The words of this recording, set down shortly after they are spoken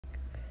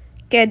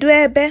Kedụ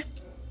ebe?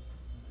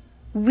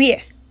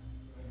 Where?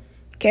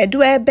 Kedụ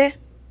ebe?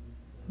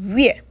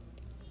 Where?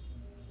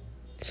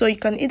 So you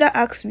can either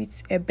ask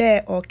with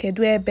Ebee or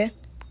Kedụ ebe.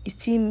 It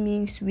still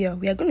means where.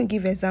 We are going to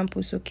give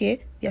examples, okay?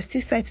 We are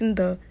still citing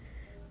the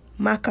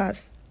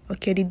markers,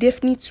 okay, the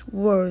definite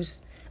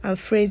words and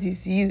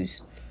phrases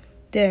used.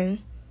 Then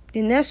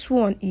the next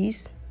one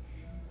is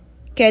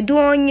Kedụ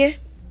onye?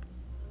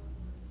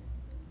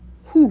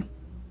 Who?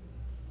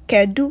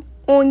 Kedụ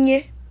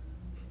onye?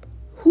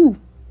 Who?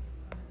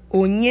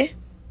 Onye?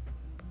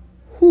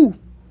 Who?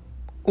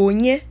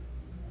 Onye?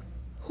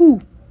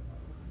 Who?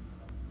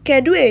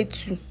 Kedụ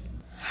etu?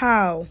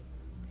 How?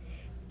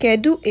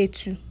 Kedụ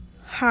etu?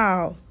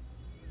 How?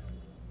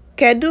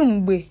 Kedụ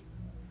mgbe?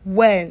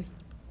 When?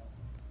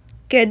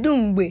 Kedụ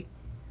mgbe?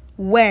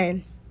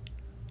 When?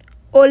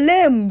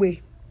 Olee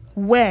mgbe?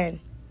 When?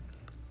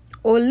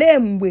 Olee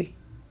mgbe?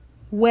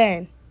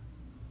 When?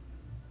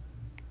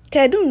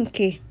 Kedụ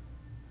nke?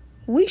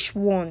 Which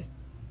one?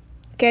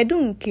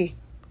 Kedụ nke?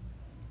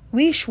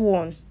 Which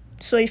one?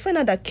 So you find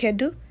out that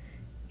Kedụ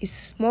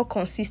is more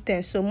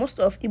consistent. So most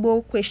of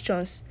Igbo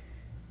questions,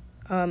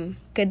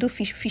 Kedụ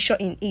feature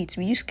in it.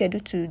 We use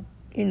Kedụ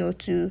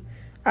to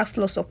ask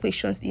lots of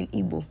questions in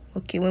Igbo.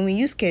 Okay, when we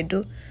use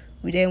Kedụ,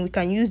 then we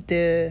can use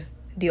the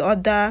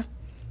other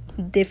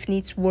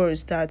definite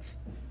words that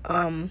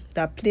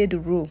play the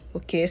role.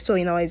 Okay, so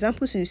in our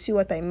examples, you see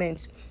what I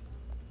meant.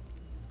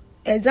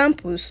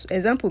 Example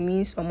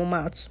means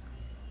ọmụmaatụ.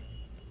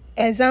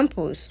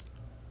 Examples: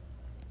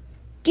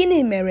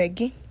 Gịnị mere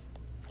gị?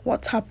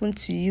 What happened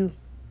to you?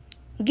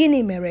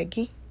 Gịnị mere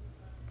gị?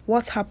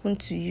 What happened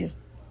to you?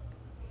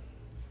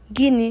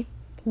 Gịnị,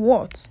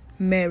 what,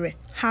 mere,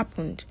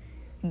 happened,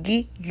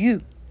 gị,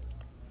 you.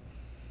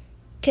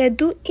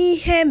 Kedụ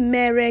ihe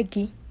mere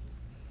gị?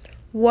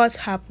 What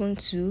happened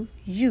to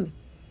you?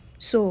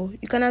 So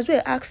you can as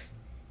well ask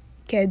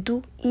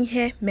Kedụ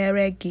ihe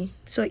mere gị.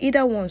 So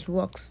either one's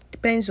works,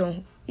 depends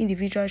on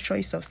individual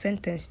choice of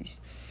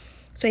sentences.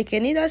 So you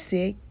can either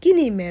say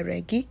Gịnị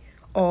mere gị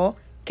or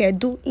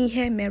Kedụ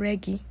ihe mere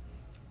gị.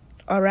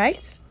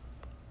 Alright?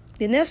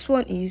 The next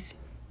one is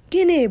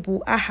Gịnị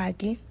bụ aha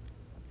gị?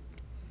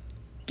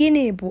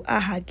 Gịnị bụ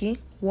aha gị?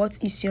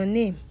 What is your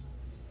name?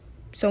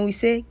 So we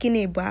say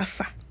Gịnị bụ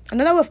afa.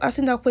 Another way of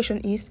asking that question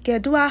is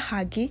Kedụ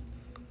aha gị?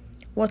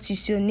 What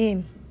is your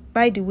name?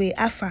 By the way,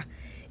 afa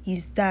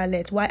is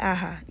dialect, while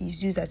aha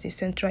is used as a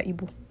central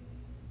Igbo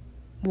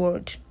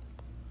word.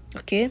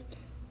 Okay?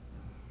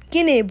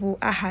 Gịnị bụ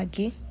aha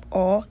gị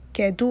or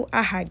Kedụ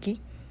aha gị?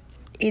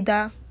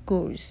 Either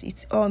goes.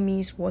 It all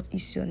means what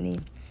is your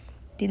name.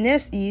 The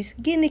next is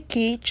Gịnị ka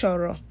ị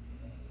chọrọ?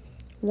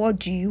 What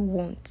do you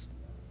want?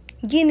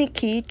 Gịnị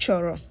ka ị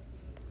chọrọ?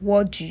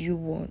 What do you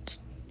want?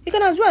 You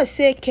can as well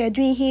say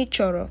Kedụ ihe ị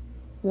chọrọ?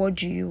 What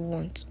do you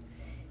want?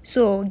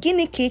 So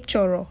Gịnị ka ị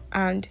chọrọ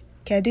and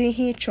Kedụ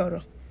ihe ị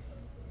chọrọ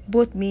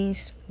both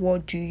means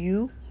what do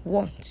you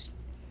want.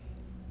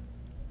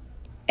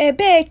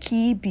 Ebee ka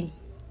ị bi?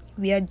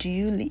 Where do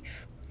you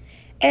live?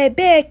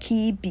 Ebee ka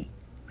ị bi?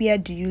 Where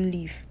do you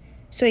live?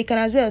 So you can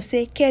as well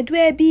say Kedụ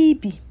ebe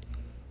ị bi?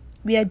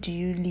 Where do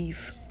you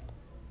live?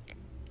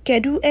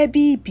 Kedụ ebe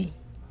ị bi?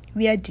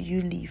 Where do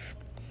you live?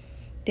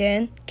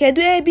 Then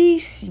Kedụ ebe ị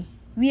si?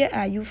 Where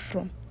are you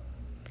from?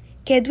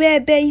 Kedụ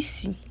ebe ị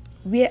si?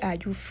 Where are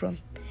you from?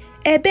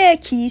 Ebee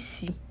ka ị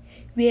si?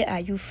 Where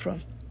are you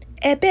from?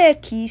 Ebee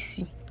ka ị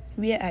si?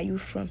 Where are you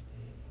from?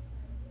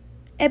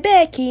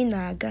 Ebee ka ị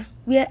na-aga?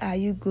 Where are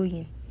you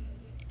going?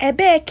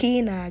 Ebee ka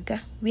ị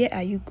na-aga? Where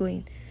are you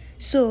going?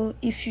 So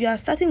if you are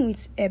starting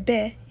with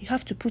Ebee, you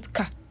have to put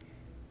ka.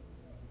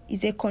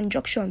 It's a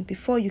conjunction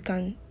before you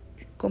can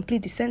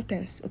complete the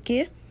sentence,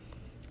 okay?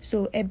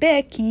 So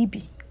ebee ka ị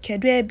bi?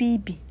 Kedụ ebe ị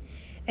bi?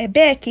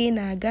 Ebee ka ị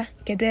na-aga?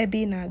 Kedụ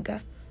ebe ị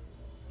na-aga?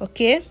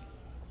 Okay?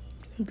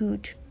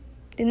 Good.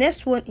 The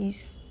next one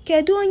is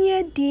Kedụ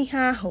onye dị ihe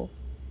ahụ?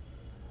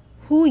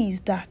 Who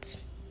is that?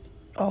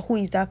 Or who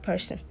is that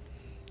person?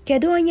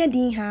 Kedụ onye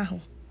dị ihe ahụ?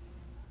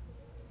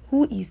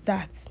 Who is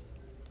that?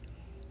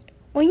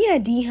 Onye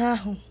dị ihe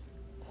ahụ?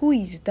 Who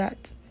is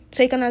that?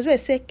 So you can as well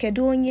say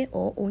Kedụ onye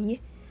or onye.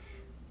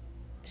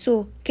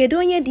 So Kedụ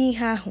onye dị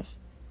ihe ahụ?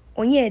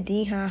 Onye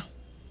dị ihe ahụ.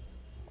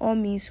 All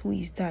means who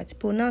is that.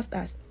 Pronounced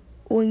as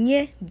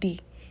Onye dị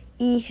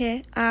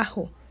ihe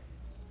ahụ.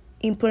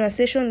 In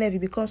pronunciation level,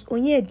 because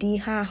onye dị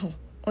ihe ahụ.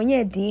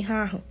 Onye dị ihe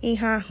ahụ.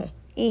 Ihe ahụ.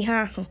 Ihe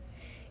ahụ.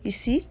 You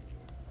see?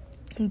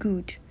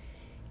 Good.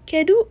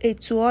 Kedụ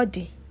etu ọ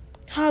dị?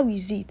 How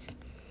is it?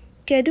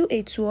 Kedụ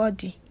etu ọ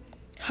dị?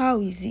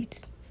 How is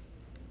it?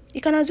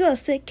 You can as well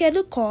say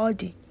Kedụ ka ọ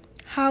dị?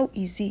 How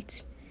is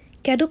it?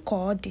 Kedụ ka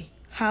ọ dị?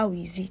 How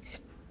is it?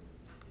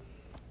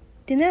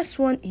 The next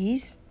one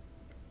is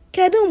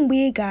Kedụ mgbe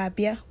ị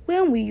ga-abịa?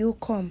 When will you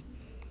come?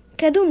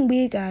 Kedụ mgbe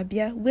ị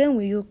ga-abịa? When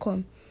will you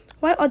come?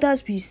 While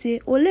others will say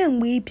Olee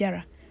mgbe ị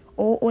bịara?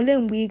 Or Olee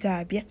mgbe ị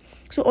ga-abịa?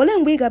 So Olee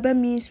mgbe ị ga-abịa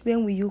means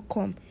when will you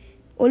come?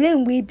 Olee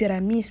mgbe ị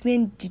bịara means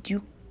when did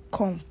you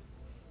come?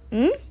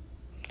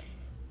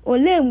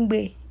 Olee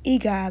mgbe ị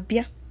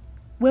ga-abịa?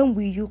 When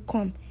will you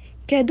come?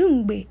 Kedụ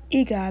mgbe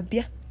ị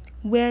ga-abịa?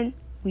 When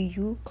will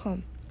you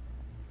come?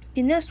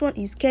 The next one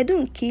is Kedụ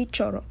nke ị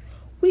chọrọ?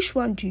 Which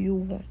one do you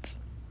want?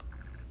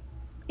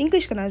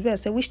 English can as well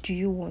say which do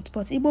you want,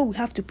 but Igbo we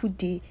have to put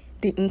the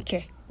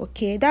nke.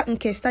 Okay, that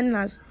nke standing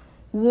as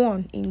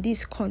one in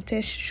this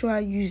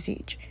contextual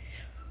usage.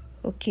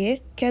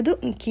 Okay, Kedụ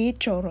nke ị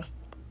chọrọ?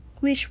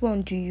 Which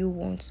one do you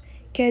want?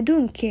 Kedụ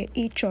nke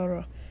ị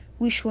chọrọ?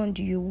 Which one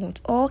do you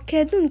want? Or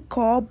Kedụ nke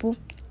ọ bụ?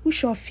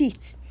 Which of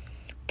it?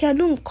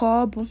 Kedụ nke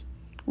ọ bụ?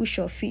 Which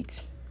of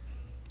it?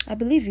 I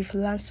believe you've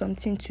learned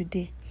something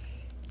today.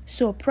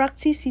 So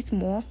practice it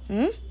more.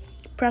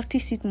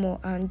 Practice it more,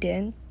 and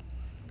then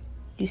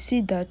you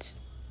see that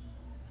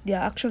they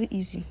are actually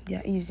easy. They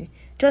are easy.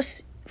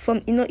 Just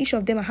from each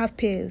of them I have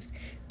pairs.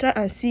 Try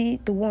and see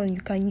the one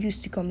you can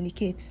use to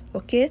communicate.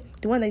 Okay,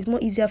 the one that is more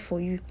easier for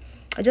you.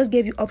 I just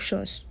gave you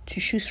options to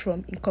choose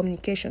from in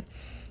communication.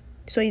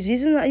 So it's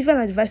even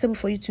advisable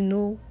for you to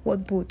know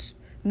what both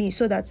mean,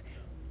 so that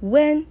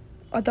when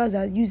others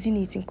are using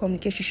it in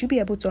communication, you should be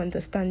able to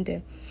understand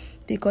them.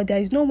 Because there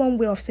is no one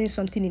way of saying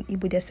something in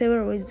Igbo. There are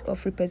several ways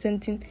of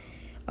representing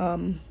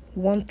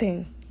one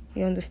thing.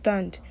 You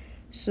understand?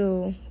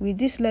 So with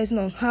this lesson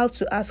on how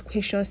to ask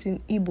questions in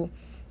Igbo,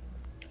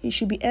 you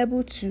should be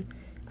able to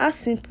ask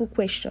simple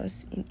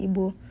questions in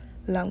Igbo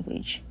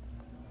language.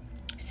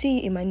 See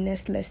you in my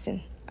next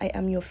lesson. I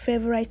am your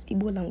favorite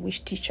Igbo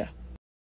language teacher.